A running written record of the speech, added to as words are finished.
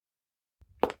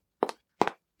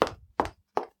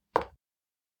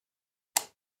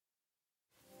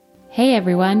Hey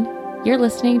everyone, you're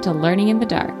listening to Learning in the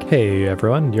Dark. Hey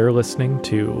everyone, you're listening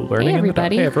to Learning in the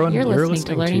Dark. Hey everybody, you're listening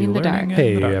to Learning in the Dark.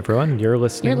 Hey everyone, you're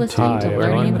listening to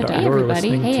Learning in the Dark. Hey everybody,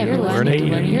 you're listening to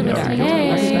Learning in the Dark.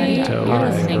 Hey everybody, you're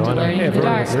listening to Learning in the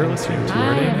Dark. You're listening to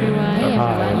Hi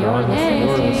everyone, you're listening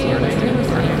to Learning in the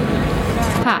Dark.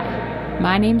 Hi,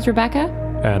 my name's Rebecca.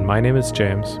 And my name is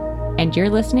James. And you're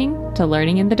listening to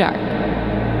Learning in the Dark.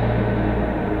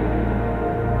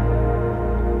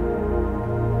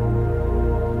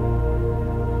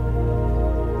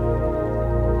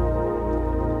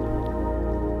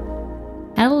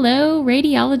 Hello,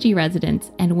 radiology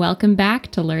residents, and welcome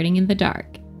back to Learning in the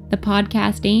Dark, the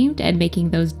podcast aimed at making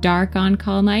those dark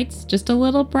on-call nights just a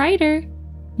little brighter.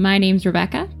 My name's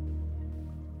Rebecca.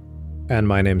 And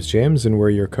my name's James, and we're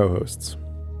your co-hosts.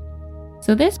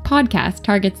 So this podcast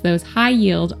targets those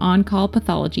high-yield on-call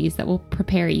pathologies that will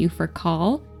prepare you for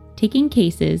call, taking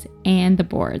cases, and the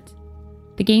boards.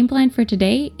 The game plan for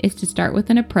today is to start with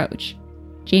an approach.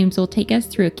 James will take us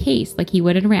through a case like he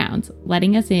would in rounds,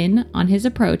 letting us in on his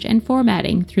approach and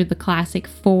formatting through the classic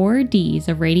 4 Ds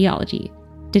of radiology: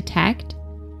 detect,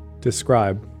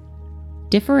 describe,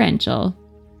 differential,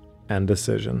 and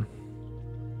decision.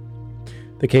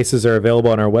 The cases are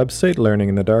available on our website,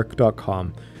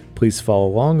 learninginthedark.com. Please follow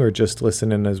along or just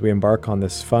listen in as we embark on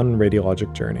this fun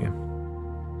radiologic journey.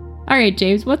 All right,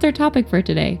 James, what's our topic for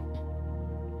today?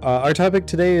 Our topic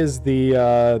today is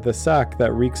the sac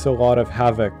that wreaks a lot of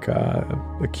havoc,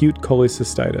 acute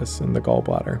cholecystitis in the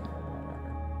gallbladder.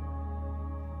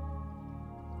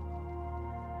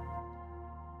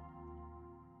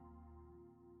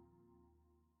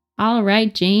 All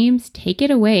right, James, take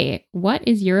it away. What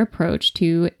is your approach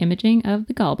to imaging of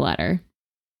the gallbladder?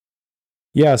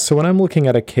 Yeah, so when I'm looking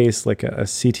at a case like a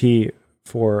CT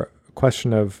for a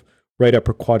question of right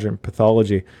upper quadrant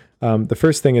pathology, the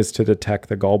first thing is to detect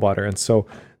the gallbladder. And so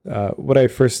what I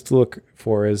first look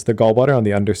for is the gallbladder on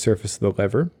the undersurface of the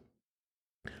liver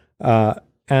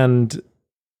and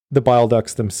the bile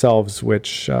ducts themselves,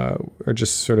 which are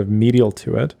just sort of medial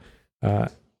to it.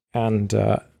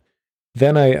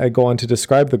 Then I go on to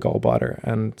describe the gallbladder.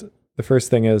 And the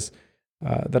first thing is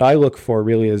that I look for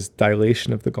really is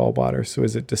dilation of the gallbladder. So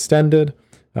is it distended?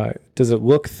 Does it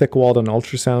look thick-walled on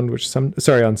ultrasound,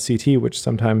 on CT, which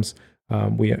sometimes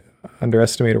we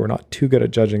underestimate, or we're not too good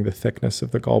at judging the thickness of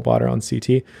the gallbladder on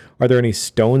CT. Are there any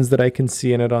stones that I can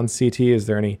see in it on CT? Is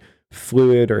there any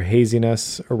fluid or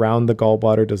haziness around the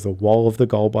gallbladder? Does the wall of the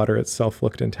gallbladder itself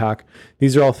look intact?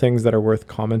 These are all things that are worth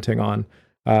commenting on.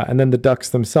 And then the ducts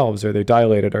themselves, are they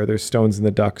dilated? Are there stones in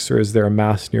the ducts, or is there a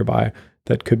mass nearby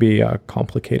that could be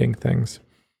complicating things?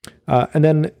 And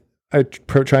then I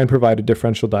try and provide a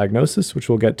differential diagnosis, which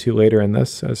we'll get to later in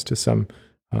this, as to some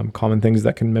common things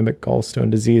that can mimic gallstone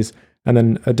disease, and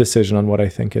then a decision on what I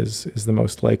think is the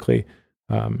most likely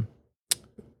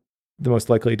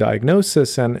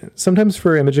diagnosis. And sometimes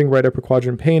for imaging right upper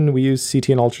quadrant pain, we use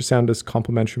CT and ultrasound as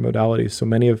complementary modalities. So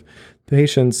many of the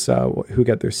patients who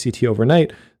get their CT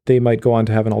overnight, they might go on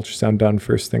to have an ultrasound done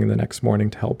first thing in the next morning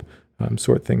to help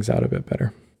sort things out a bit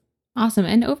better. Awesome.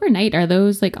 And overnight, are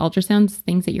those like ultrasounds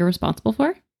things that you're responsible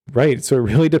for? Right. So it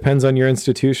really depends on your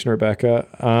institution, Rebecca.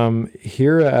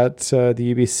 Here at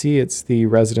the UBC, it's the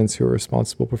residents who are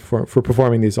responsible for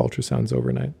performing these ultrasounds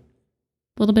overnight.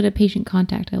 A little bit of patient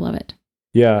contact. I love it.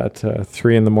 Yeah. At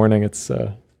 3 a.m,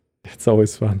 it's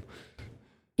always fun.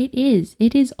 It is.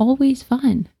 It is always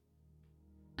fun.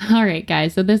 All right,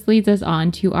 guys. So this leads us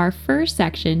on to our first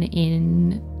section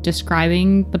in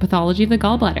describing the pathology of the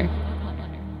gallbladder.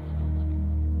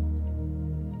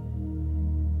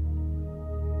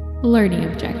 Learning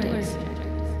objectives.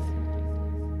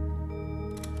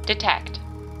 Detect.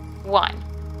 1.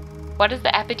 What is the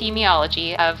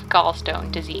epidemiology of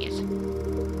gallstone disease?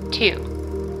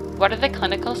 2. What are the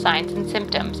clinical signs and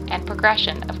symptoms and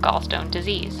progression of gallstone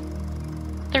disease?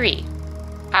 3.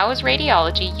 How is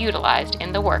radiology utilized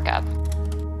in the workup?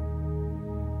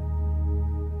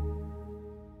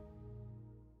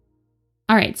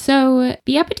 All right, so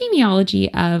the epidemiology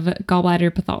of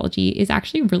gallbladder pathology is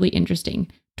actually really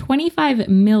interesting. 25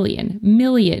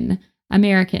 million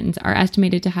Americans are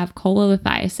estimated to have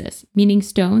cholelithiasis, meaning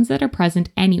stones that are present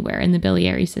anywhere in the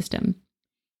biliary system.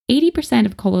 80%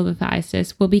 of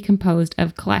cholelithiasis will be composed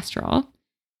of cholesterol,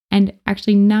 and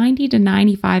actually 90 to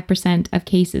 95% of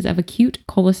cases of acute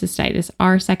cholecystitis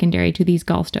are secondary to these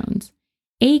gallstones.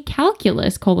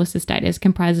 Acalculous cholecystitis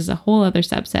comprises a whole other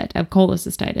subset of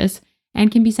cholecystitis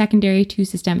and can be secondary to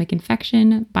systemic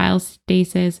infection, bile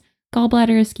stasis,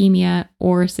 gallbladder ischemia,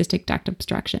 or cystic duct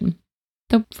obstruction.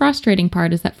 The frustrating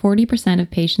part is that 40%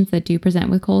 of patients that do present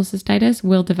with cholecystitis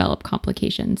will develop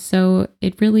complications. So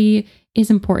it really is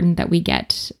important that we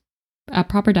get a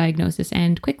proper diagnosis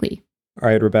and quickly. All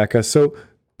right, Rebecca. So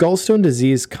gallstone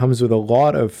disease comes with a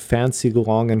lot of fancy,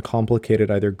 long, and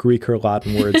complicated either Greek or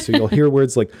Latin words. So you'll hear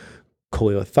words like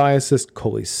cholelithiasis,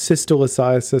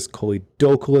 cholecystolithiasis,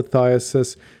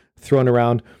 choledocholithiasis thrown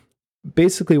around.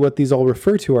 Basically, what these all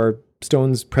refer to are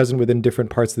stones present within different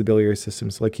parts of the biliary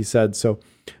systems, like you said. So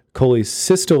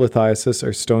cholecystolithiasis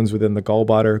are stones within the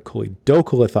gallbladder.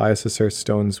 Choledocholithiasis are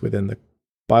stones within the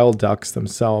bile ducts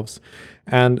themselves.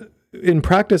 And in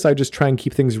practice, I just try and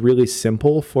keep things really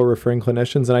simple for referring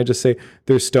clinicians. And I just say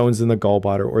there's stones in the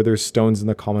gallbladder or there's stones in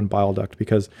the common bile duct,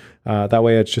 because that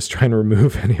way it's just trying to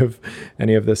remove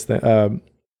any of this sort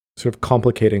of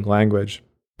complicating language.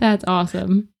 That's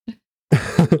awesome.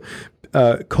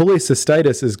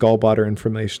 Cholecystitis is gallbladder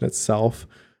inflammation itself,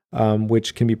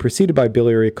 which can be preceded by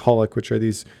biliary colic, which are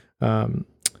these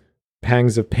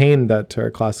pangs of pain that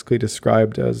are classically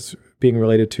described as being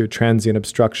related to transient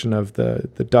obstruction of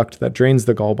the duct that drains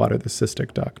the gallbladder, the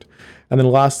cystic duct. And then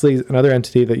lastly, another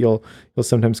entity that you'll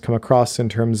sometimes come across in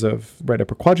terms of right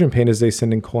upper quadrant pain is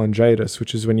ascending cholangitis,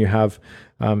 which is when you have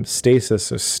stasis,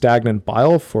 so stagnant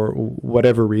bile for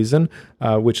whatever reason,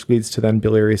 which leads to then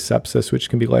biliary sepsis, which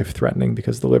can be life-threatening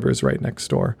because the liver is right next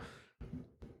door.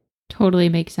 Totally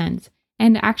makes sense.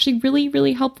 And actually really,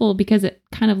 really helpful because it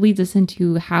kind of leads us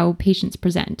into how patients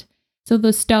present. So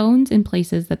the stones in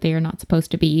places that they are not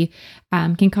supposed to be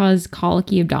can cause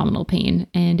colicky abdominal pain.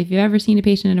 And if you've ever seen a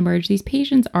patient emerge, these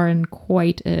patients are in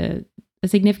quite a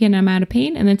significant amount of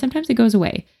pain, and then sometimes it goes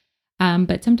away.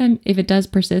 But sometimes if it does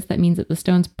persist, that means that the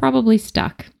stone's probably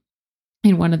stuck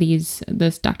in one of this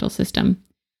ductal system.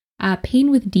 Pain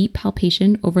with deep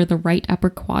palpation over the right upper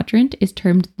quadrant is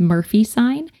termed Murphy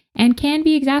sign and can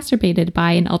be exacerbated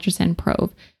by an ultrasound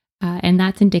probe. And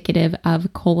that's indicative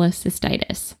of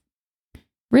cholecystitis.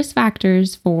 Risk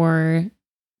factors for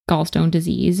gallstone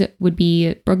disease would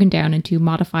be broken down into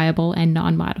modifiable and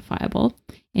non-modifiable.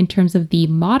 In terms of the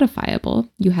modifiable,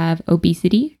 you have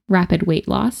obesity, rapid weight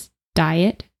loss,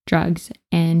 diet, drugs,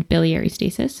 and biliary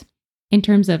stasis. In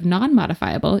terms of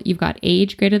non-modifiable, you've got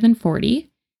age greater than 40,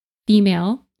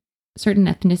 female, certain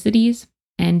ethnicities,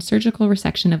 and surgical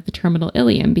resection of the terminal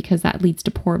ileum because that leads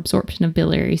to poor absorption of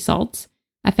biliary salts,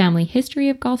 a family history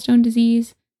of gallstone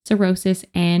disease, cirrhosis,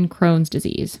 and Crohn's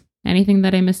disease. Anything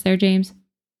that I missed there, James?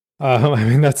 I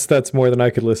mean, that's more than I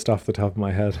could list off the top of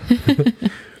my head.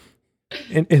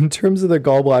 In terms of the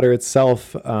gallbladder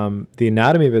itself, the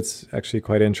anatomy of it's actually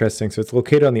quite interesting. So it's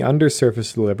located on the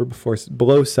undersurface of the liver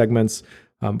below segments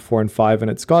 4 and 5, and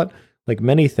it's got, like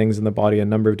many things in the body, a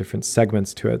number of different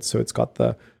segments to it. So it's got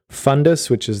the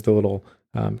fundus, which is the little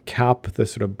cap, the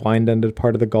sort of blind-ended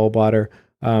part of the gallbladder,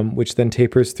 which then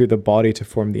tapers through the body to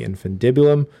form the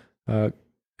infundibulum.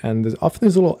 And there's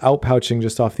a little outpouching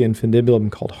just off the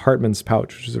infundibulum called Hartmann's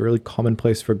pouch, which is a really common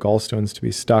place for gallstones to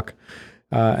be stuck.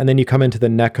 And then you come into the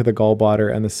neck of the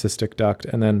gallbladder and the cystic duct,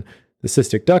 and then the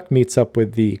cystic duct meets up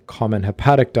with the common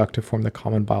hepatic duct to form the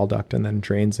common bile duct and then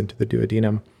drains into the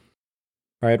duodenum.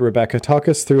 All right, Rebecca, talk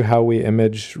us through how we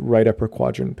image right upper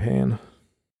quadrant pain.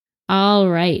 All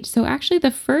right. So actually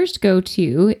the first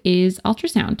go-to is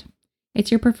ultrasound. It's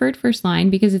your preferred first line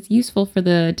because it's useful for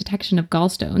the detection of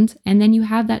gallstones. And then you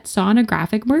have that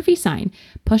sonographic Murphy sign.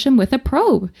 Push them with a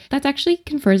probe. That actually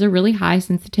confers a really high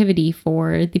sensitivity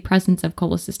for the presence of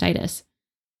cholecystitis.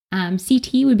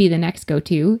 CT would be the next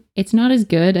go-to. It's not as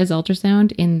good as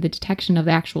ultrasound in the detection of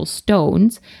the actual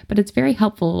stones, but it's very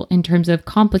helpful in terms of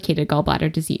complicated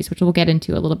gallbladder disease, which we'll get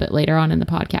into a little bit later on in the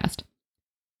podcast.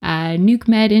 Nuke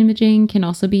med imaging can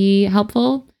also be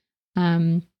helpful.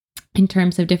 In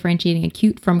terms of differentiating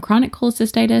acute from chronic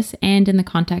cholecystitis and in the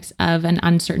context of an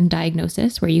uncertain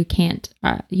diagnosis where you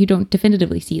don't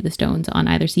definitively see the stones on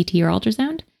either CT or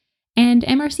ultrasound. And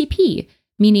MRCP,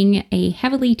 meaning a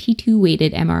heavily T2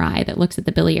 weighted MRI that looks at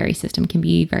the biliary system, can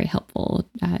be very helpful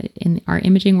in our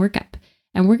imaging workup.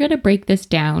 And we're going to break this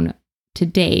down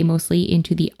today mostly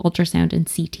into the ultrasound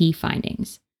and CT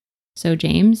findings. So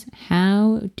James,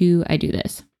 how do I do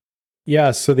this?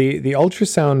 Yeah, so the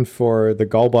ultrasound for the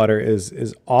gallbladder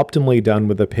is optimally done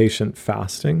with the patient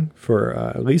fasting for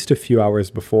at least a few hours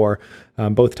before,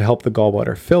 both to help the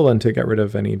gallbladder fill and to get rid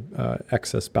of any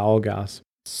excess bowel gas.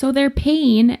 So their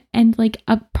pain and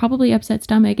probably upset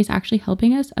stomach is actually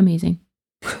helping us? Amazing.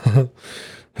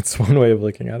 That's one way of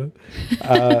looking at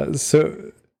it.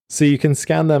 So you can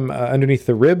scan them underneath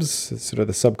the ribs, sort of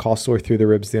the subcostal or through the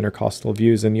ribs, the intercostal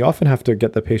views, and you often have to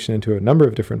get the patient into a number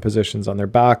of different positions on their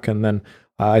back, and then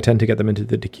I tend to get them into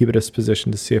the decubitus position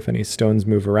to see if any stones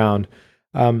move around.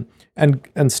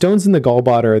 And stones in the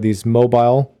gallbladder are these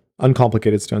mobile,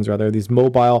 uncomplicated stones rather, these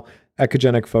mobile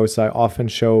echogenic foci often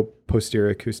show posterior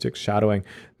acoustic shadowing.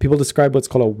 People describe what's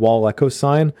called a wall echo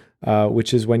sign,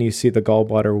 which is when you see the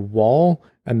gallbladder wall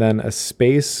and then a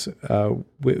space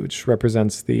which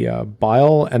represents the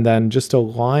bile, and then just a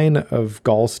line of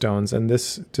gallstones. And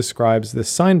this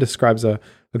sign describes a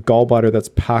gallbladder that's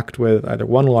packed with either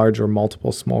one large or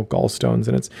multiple small gallstones.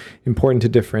 And it's important to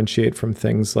differentiate from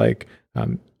things like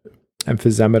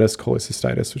emphysematous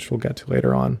cholecystitis, which we'll get to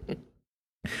later on.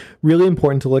 Really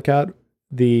important to look at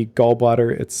the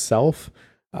gallbladder itself.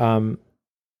 One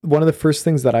of the first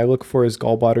things that I look for is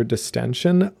gallbladder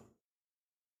distension.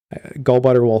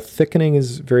 Gallbladder wall thickening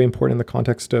is very important in the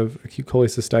context of acute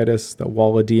cholecystitis, the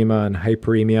wall edema and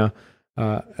hyperemia,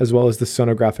 as well as the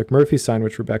sonographic Murphy sign,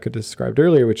 which Rebecca described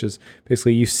earlier, which is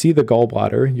basically you see the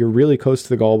gallbladder, you're really close to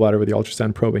the gallbladder with the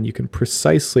ultrasound probe, and you can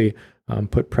precisely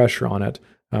put pressure on it,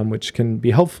 which can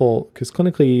be helpful because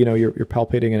clinically, you're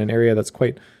palpating in an area that's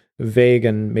quite vague,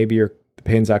 and maybe the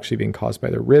pain's actually being caused by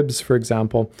the ribs, for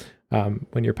example,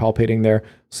 when you're palpating there.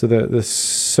 So the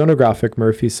sonographic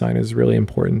Murphy sign is really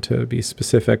important to be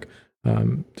specific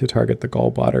to target the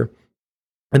gallbladder.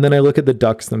 And then I look at the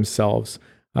ducts themselves.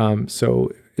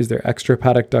 So is there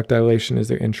extrahepatic duct dilation? Is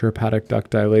there intrahepatic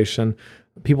duct dilation?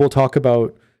 People talk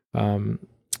about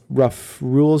rough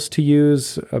rules to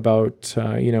use about,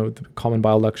 the common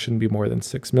bile duct shouldn't be more than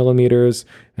 6 millimeters,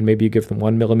 and maybe you give them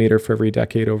 1 millimeter for every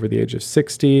decade over the age of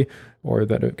 60, or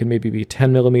that it can maybe be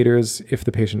 10 millimeters if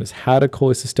the patient has had a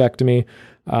cholecystectomy.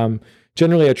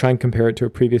 Generally, I try and compare it to a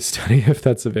previous study if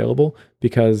that's available,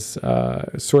 because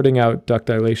sorting out duct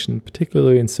dilation,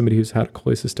 particularly in somebody who's had a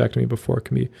cholecystectomy before,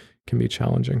 can be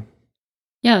challenging.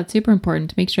 Yeah, it's super important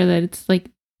to make sure that it's like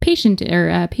patient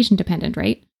dependent,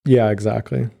 right? Yeah,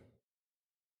 exactly.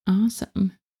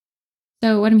 Awesome.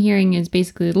 So what I'm hearing is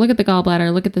basically look at the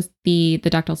gallbladder, look at the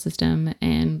ductal system,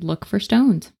 and look for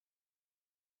stones.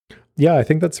 Yeah, I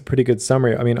think that's a pretty good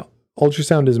summary. I mean,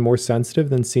 ultrasound is more sensitive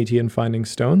than CT in finding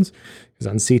stones, because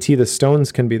on CT, the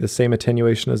stones can be the same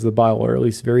attenuation as the bile, or at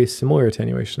least very similar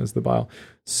attenuation as the bile.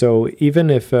 So even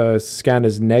if a scan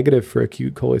is negative for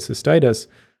acute cholecystitis,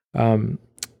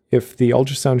 if the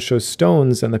ultrasound shows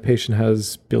stones and the patient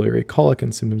has biliary colic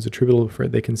and symptoms attributable for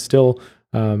it, they can still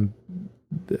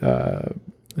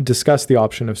discuss the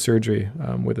option of surgery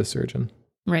with a surgeon.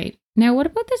 Right. Now, what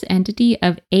about this entity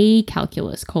of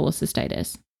acalculous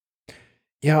cholecystitis?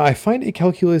 Yeah, I find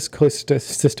acalculous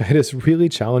cholecystitis really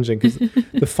challenging because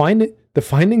the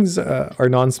findings are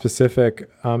nonspecific.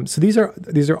 So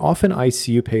these are often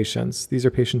ICU patients. These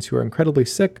are patients who are incredibly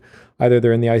sick. Either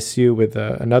they're in the ICU with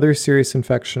another serious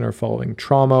infection or following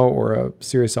trauma or a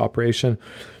serious operation.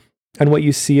 And what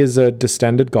you see is a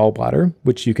distended gallbladder,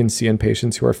 which you can see in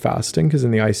patients who are fasting, because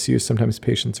in the ICU, sometimes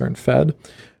patients aren't fed.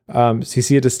 So you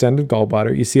see a distended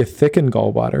gallbladder. You see a thickened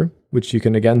gallbladder, which you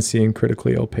can again see in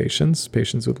critically ill patients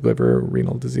with liver or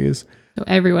renal disease. So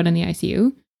everyone in the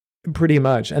ICU? Pretty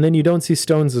much. And then you don't see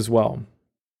stones as well.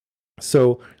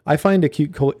 So I find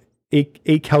acute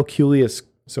acalculous,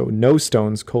 so no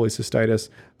stones, cholecystitis,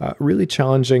 really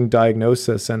challenging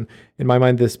diagnosis. And in my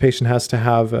mind, this patient has to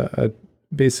have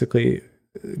basically,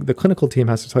 the clinical team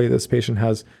has to tell you this patient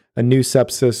has a new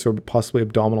sepsis or possibly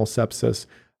abdominal sepsis.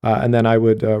 And then I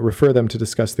would refer them to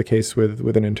discuss the case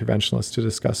with an interventionalist to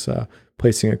discuss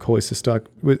placing a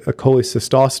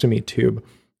cholecystostomy tube,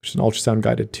 which is an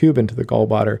ultrasound-guided tube into the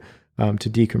gallbladder to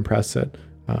decompress it.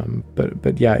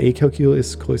 But yeah,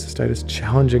 acalculous cholecystitis,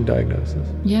 challenging diagnosis.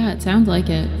 Yeah, it sounds like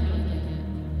it.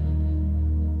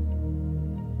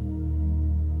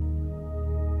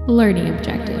 Learning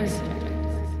objectives.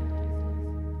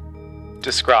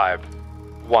 Describe.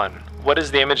 1. What is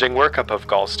the imaging workup of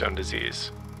gallstone disease?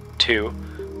 2.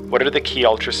 What are the key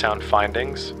ultrasound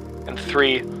findings? And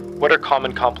 3. What are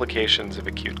common complications of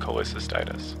acute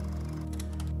cholecystitis?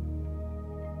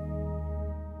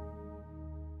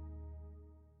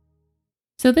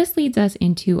 So this leads us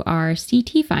into our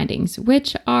CT findings,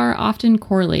 which are often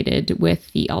correlated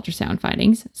with the ultrasound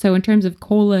findings. So in terms of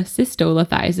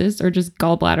cholecystolithiasis, or just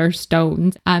gallbladder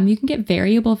stones, you can get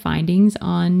variable findings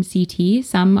on CT.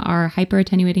 Some are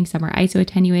hyperattenuating, some are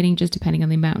isoattenuating, just depending on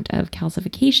the amount of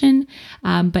calcification.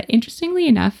 But interestingly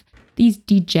enough, these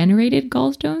degenerated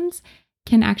gallstones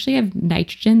can actually have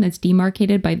nitrogen that's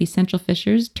demarcated by these central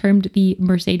fissures, termed the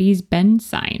Mercedes-Benz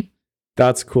sign.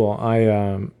 That's cool.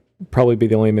 Probably be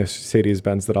the only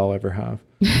Mercedes-Benz that I'll ever have.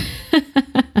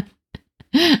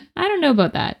 I don't know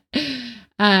about that.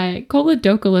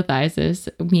 Choledocholithiasis,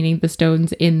 meaning the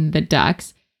stones in the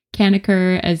ducts, can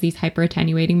occur as these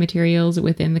hyperattenuating materials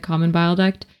within the common bile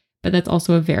duct. but that's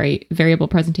also a very variable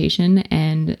presentation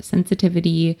and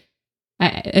sensitivity,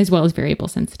 as well as variable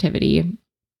sensitivity,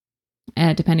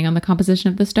 depending on the composition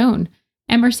of the stone.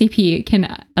 MRCP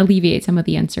can alleviate some of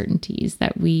the uncertainties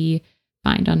that we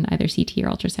find on either CT or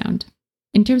ultrasound.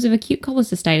 In terms of acute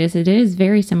cholecystitis, it is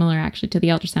very similar actually to the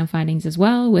ultrasound findings as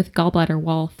well, with gallbladder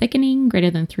wall thickening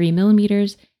greater than 3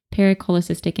 millimeters,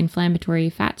 pericholecystic inflammatory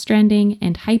fat stranding,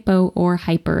 and hypo or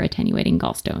hyperattenuating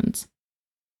gallstones.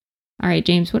 All right,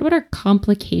 James, what about our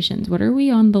complications? What are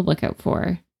we on the lookout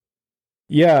for?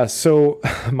 Yeah, so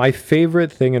my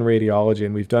favorite thing in radiology,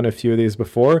 and we've done a few of these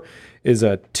before, is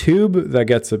a tube that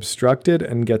gets obstructed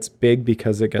and gets big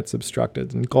because it gets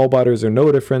obstructed. And gallbladders are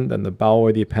no different than the bowel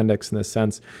or the appendix in this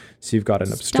sense. So you've got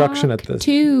an obstruction at the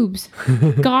tubes.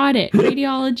 Got it.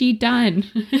 Radiology done.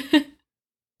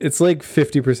 It's like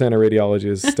 50% of radiology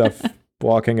is stuff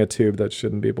blocking a tube that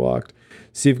shouldn't be blocked.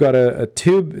 So you've got a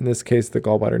tube, in this case, the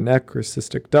gallbladder neck or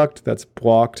cystic duct, that's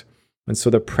blocked. And so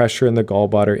the pressure in the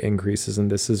gallbladder increases, and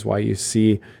this is why you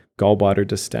see gallbladder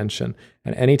distension.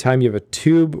 And anytime you have a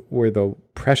tube where the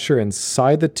pressure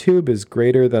inside the tube is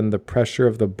greater than the pressure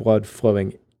of the blood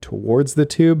flowing towards the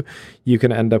tube, you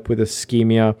can end up with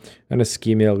ischemia, and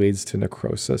ischemia leads to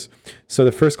necrosis. So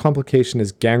the first complication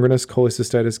is gangrenous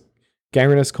cholecystitis.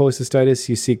 Gangrenous cholecystitis,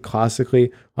 you see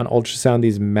classically on ultrasound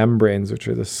these membranes, which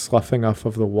are the sloughing off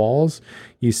of the walls.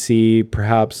 You see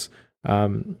perhaps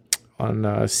on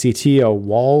CT, a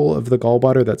wall of the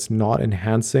gallbladder that's not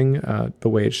enhancing the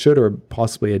way it should, or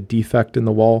possibly a defect in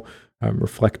the wall,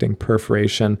 reflecting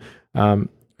perforation. So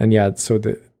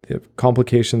the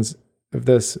complications of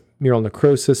this, mural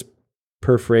necrosis,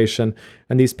 perforation,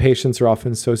 and these patients are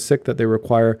often so sick that they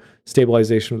require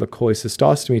stabilization of the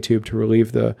cholecystostomy tube to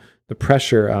relieve the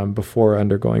pressure before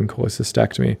undergoing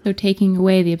cholecystectomy. So taking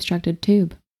away the obstructed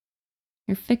tube.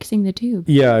 You're fixing the tube.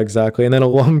 Yeah, exactly. And then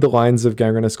along the lines of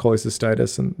gangrenous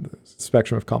cholecystitis and the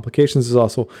spectrum of complications is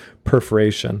also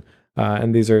perforation.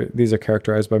 And these are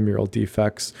characterized by mural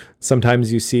defects.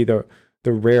 Sometimes you see the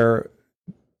rare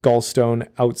gallstone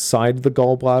outside the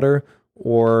gallbladder,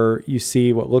 or you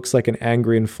see what looks like an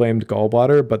angry inflamed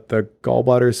gallbladder, but the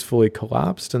gallbladder is fully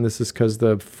collapsed. And this is because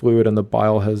the fluid and the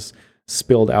bile has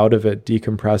spilled out of it,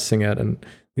 decompressing it. And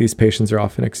these patients are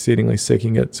often exceedingly sick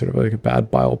and get sort of like a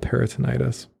bad bile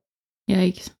peritonitis.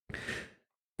 Yikes.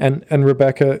 And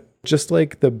Rebecca, just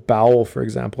like the bowel, for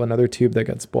example, another tube that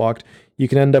gets blocked, you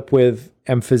can end up with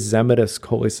emphysematous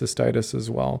cholecystitis as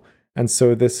well. And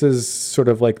so this is sort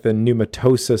of like the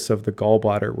pneumatosis of the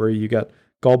gallbladder, where you get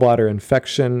gallbladder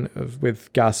infection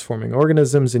with gas-forming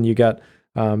organisms, and you get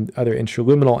either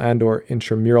intraluminal and or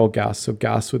intramural gas, so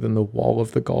gas within the wall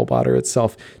of the gallbladder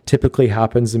itself. Typically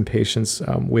happens in patients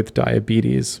with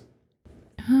diabetes.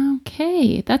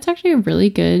 Okay, that's actually a really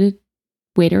good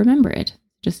way to remember it.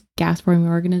 Just gas-forming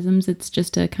organisms. It's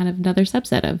just a kind of another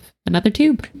subset of another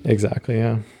tube. Exactly,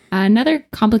 yeah. Another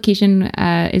complication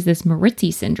is this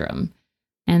Moritzi syndrome.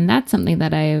 And that's something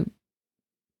that I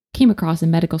came across in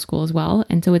medical school as well.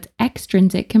 And so it's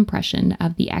extrinsic compression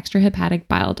of the extrahepatic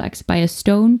bile ducts by a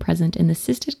stone present in the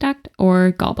cystic duct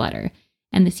or gallbladder.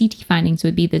 And the CT findings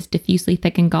would be this diffusely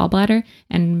thickened gallbladder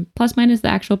and plus minus the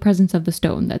actual presence of the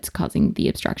stone that's causing the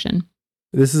obstruction.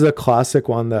 This is a classic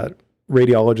one that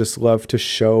radiologists love to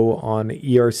show on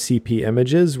ERCP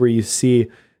images, where you see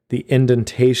the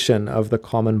indentation of the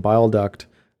common bile duct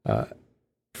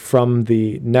from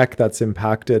the neck that's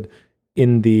impacted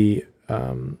in the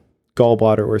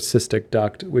gallbladder or cystic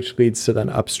duct, which leads to then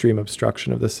upstream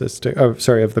obstruction of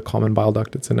the common bile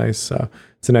duct. It's a nice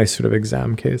sort of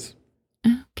exam case.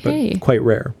 Okay. But quite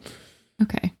rare.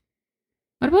 Okay.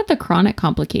 What about the chronic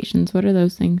complications? What are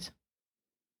those things?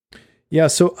 Yeah,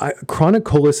 so chronic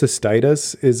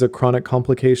cholecystitis is a chronic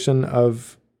complication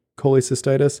of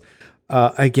cholecystitis.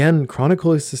 Again, chronic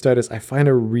cholecystitis, I find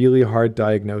a really hard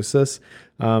diagnosis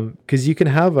because you can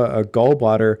have a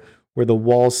gallbladder where the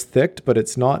wall's thick, but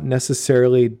it's not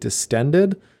necessarily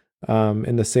distended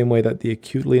in the same way that the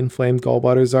acutely inflamed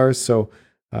gallbladders are. So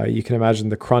you can imagine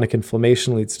the chronic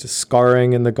inflammation leads to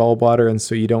scarring in the gallbladder, and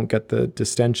so you don't get the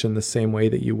distension the same way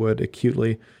that you would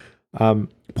acutely.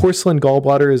 Porcelain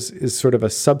gallbladder is sort of a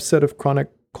subset of chronic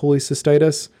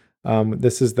cholecystitis.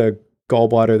 This is the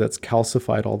gallbladder that's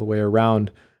calcified all the way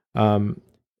around.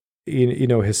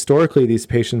 Historically, these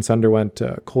patients underwent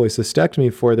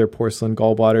cholecystectomy for their porcelain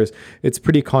gallbladders. It's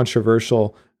pretty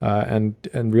controversial and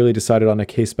really decided on a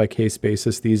case-by-case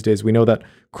basis these days. We know that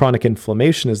chronic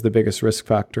inflammation is the biggest risk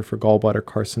factor for gallbladder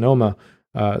carcinoma.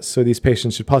 So these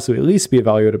patients should possibly at least be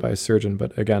evaluated by a surgeon.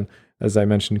 But again, as I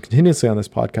mentioned continuously on this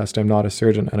podcast, I'm not a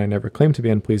surgeon and I never claim to be,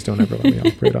 and please don't ever let me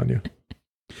operate on you.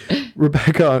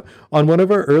 Rebecca, on one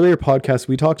of our earlier podcasts,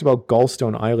 we talked about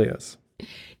gallstone ileus.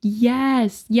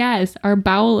 Yes, our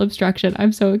bowel obstruction.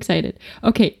 I'm so excited.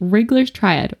 Okay, Wriggler's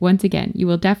triad. Once again, you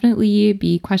will definitely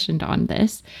be questioned on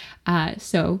this.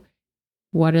 So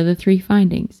what are the 3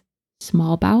 findings?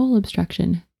 Small bowel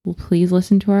obstruction. Well, please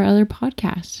listen to our other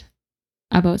podcast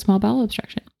about small bowel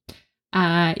obstruction.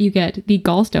 You get the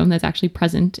gallstone that's actually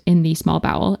present in the small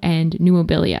bowel and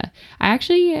pneumobilia. I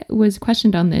actually was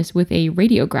questioned on this with a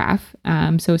radiograph.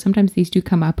 So sometimes these do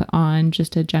come up on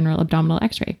just a general abdominal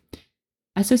x-ray.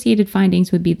 Associated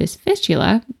findings would be this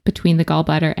fistula between the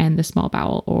gallbladder and the small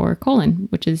bowel or colon,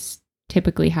 which is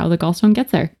typically how the gallstone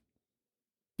gets there.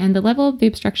 And the level of the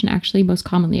obstruction actually most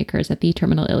commonly occurs at the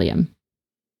terminal ileum.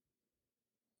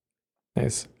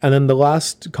 Nice. And then the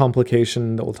last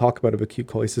complication that we'll talk about of acute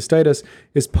cholecystitis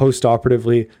is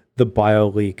postoperatively the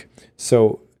bile leak.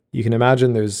 So you can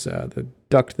imagine there's the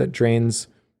duct that drains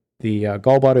the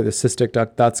gallbladder, the cystic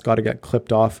duct, that's got to get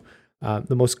clipped off.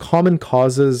 The most common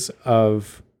causes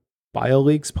of bile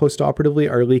leaks postoperatively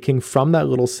are leaking from that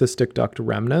little cystic duct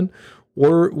remnant,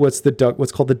 or what's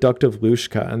called the duct of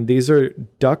Luschka. And these are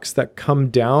ducts that come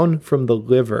down from the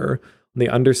liver, on the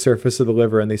undersurface of the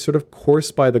liver, and they sort of course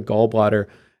by the gallbladder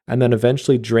and then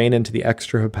eventually drain into the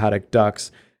extrahepatic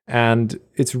ducts. And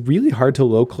it's really hard to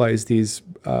localize these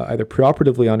either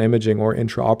preoperatively on imaging or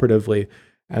intraoperatively.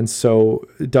 And so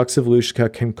ducts of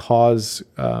Luschka can cause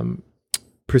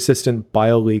persistent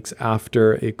bile leaks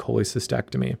after a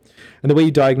cholecystectomy. And the way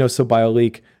you diagnose a bile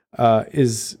leak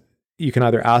is you can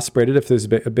either aspirate it. If there's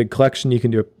a big collection, you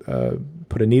can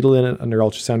put a needle in it under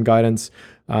ultrasound guidance.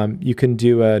 You can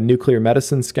do a nuclear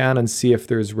medicine scan and see if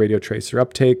there's radiotracer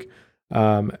uptake.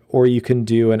 Or you can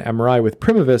do an MRI with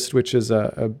Primavist, which is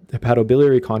a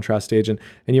hepatobiliary contrast agent,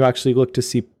 and you actually look to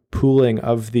see pooling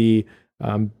of the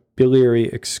biliary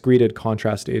excreted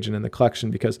contrast agent in the collection,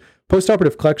 because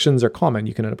postoperative collections are common.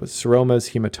 You can end up with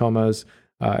seromas, hematomas,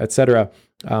 etc.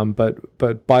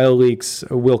 But bile leaks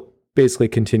will basically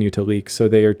continue to leak, so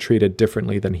they are treated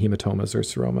differently than hematomas or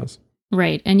seromas.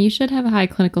 Right, and you should have a high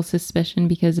clinical suspicion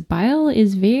because bile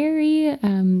is very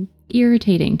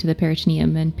irritating to the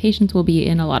peritoneum, and patients will be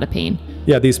in a lot of pain.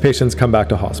 Yeah, these patients come back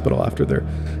to hospital after their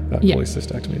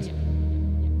cholecystectomies.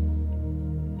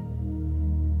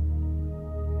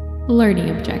 Learning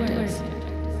objectives.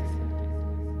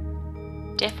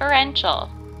 Differential.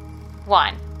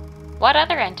 1. What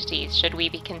other entities should we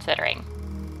be considering?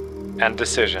 And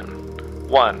decision.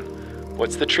 1.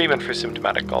 What's the treatment for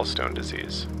symptomatic gallstone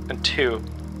disease? And 2.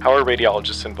 How are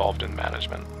radiologists involved in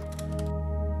management?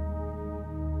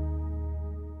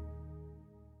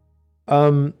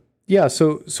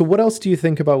 So what else do you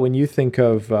think about when you think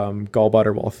of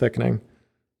gallbladder wall thickening?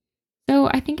 So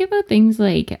I think about things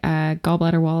like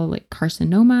gallbladder wall, like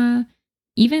carcinoma,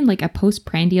 even like a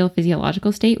postprandial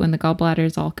physiological state when the gallbladder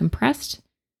is all compressed.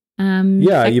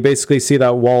 You basically see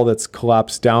that wall that's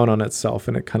collapsed down on itself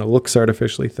and it kind of looks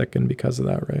artificially thickened because of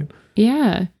that, right?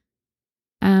 Yeah.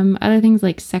 Other things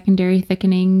like secondary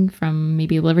thickening from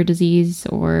maybe liver disease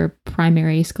or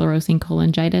primary sclerosing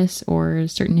cholangitis or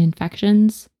certain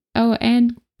infections. Oh,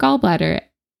 and gallbladder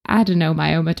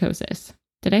adenomyomatosis.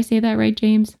 Did I say that right,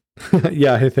 James?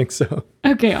 Yeah, I think so.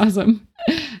 Okay, awesome.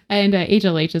 And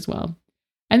HLH as well.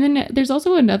 And then there's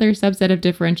also another subset of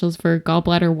differentials for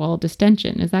gallbladder wall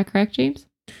distension. Is that correct, James?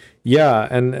 Yeah,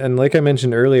 and like I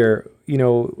mentioned earlier,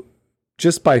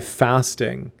 just by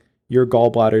fasting, your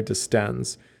gallbladder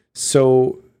distends.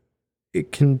 So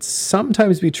it can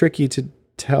sometimes be tricky to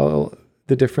tell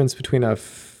the difference between a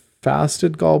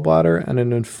fasted gallbladder and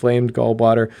an inflamed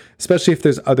gallbladder, especially if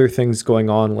there's other things going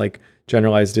on like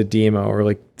generalized edema or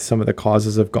like some of the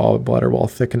causes of gallbladder wall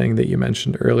thickening that you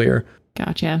mentioned earlier.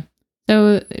 Gotcha.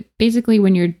 So basically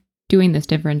when you're doing this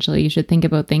differential, you should think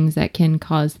about things that can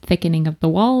cause thickening of the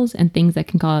walls and things that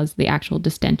can cause the actual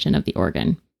distension of the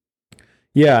organ.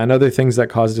 Yeah, and other things that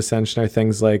cause distension are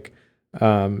things like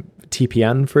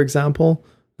TPN, for example,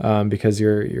 because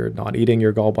you're not eating,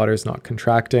 your gallbladder is not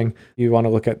contracting. You want to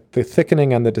look at the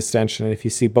thickening and the distension, and if you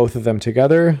see both of them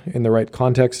together in the right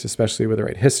context, especially with the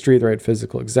right history, the right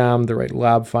physical exam, the right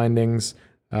lab findings,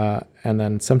 and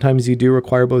then sometimes you do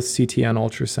require both CT and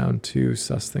ultrasound to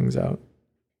suss things out.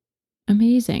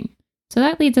 Amazing. So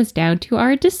that leads us down to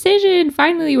our decision.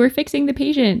 Finally, we're fixing the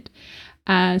patient.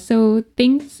 So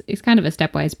things is kind of a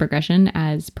stepwise progression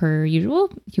as per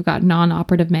usual. You've got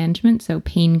non-operative management, so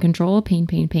pain control, pain,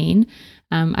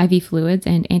 IV fluids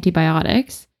and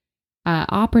antibiotics.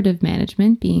 Operative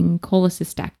management being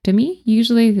cholecystectomy.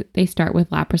 Usually they start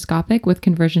with laparoscopic with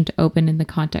conversion to open in the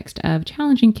context of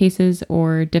challenging cases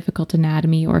or difficult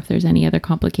anatomy, or if there's any other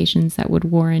complications that would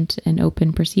warrant an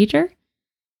open procedure.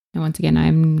 And once again,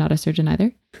 I'm not a surgeon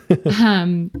either.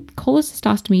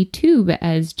 Cholecystostomy tube,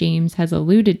 as James has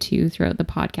alluded to throughout the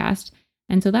podcast.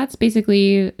 And so that's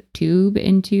basically tube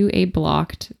into a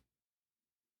blocked,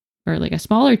 or like a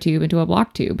smaller tube into a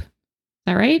blocked tube. Is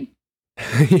that right?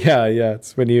 Yeah.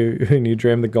 It's when you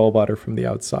drain the gallbladder from the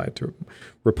outside to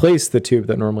replace the tube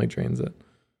that normally drains it.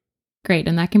 Great.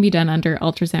 And that can be done under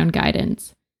ultrasound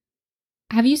guidance.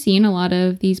 Have you seen a lot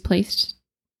of these placed?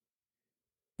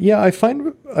 Yeah, I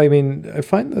think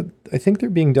they're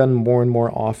being done more and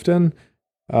more often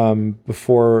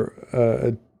before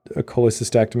a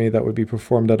cholecystectomy that would be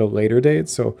performed at a later date.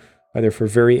 So either for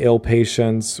very ill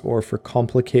patients or for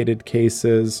complicated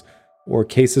cases or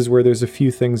cases where there's a few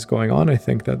things going on. I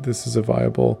think that this is a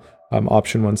viable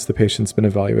option once the patient's been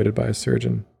evaluated by a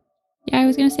surgeon. Yeah, I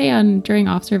was going to say during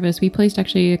off service, we placed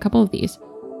actually a couple of these,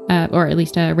 or at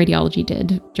least radiology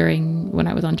did when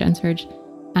I was on Gen Surg.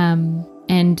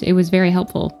 And it was very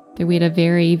helpful. We had a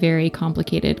very, very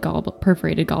complicated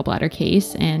perforated gallbladder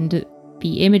case, and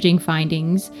the imaging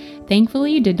findings,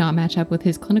 thankfully, did not match up with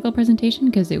his clinical presentation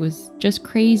because it was just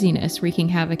craziness wreaking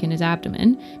havoc in his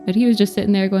abdomen. But he was just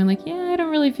sitting there going like, yeah, I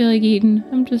don't really feel like eating.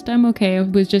 I'm okay.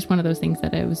 It was just one of those things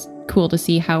that it was cool to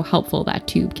see how helpful that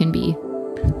tube can be.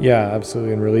 Yeah,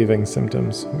 absolutely. And relieving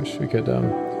symptoms. Wish we could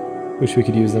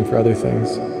use them for other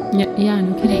things. Yeah,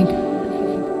 no kidding.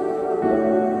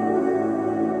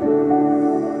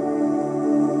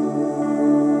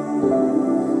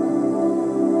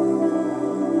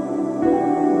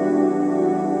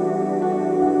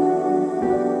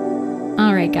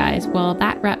 Guys, well,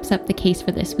 that wraps up the case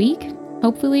for this week.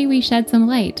 Hopefully we shed some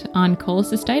light on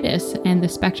cholecystitis and the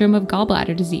spectrum of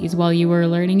gallbladder disease while you were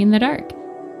learning in the dark.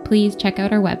 Please check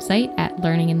out our website at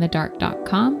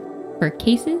learninginthedark.com for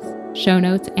cases, show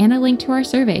notes, and a link to our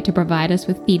survey to provide us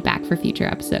with feedback for future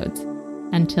episodes.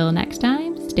 Until next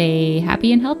time, stay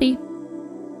happy and healthy.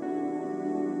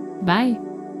 Bye.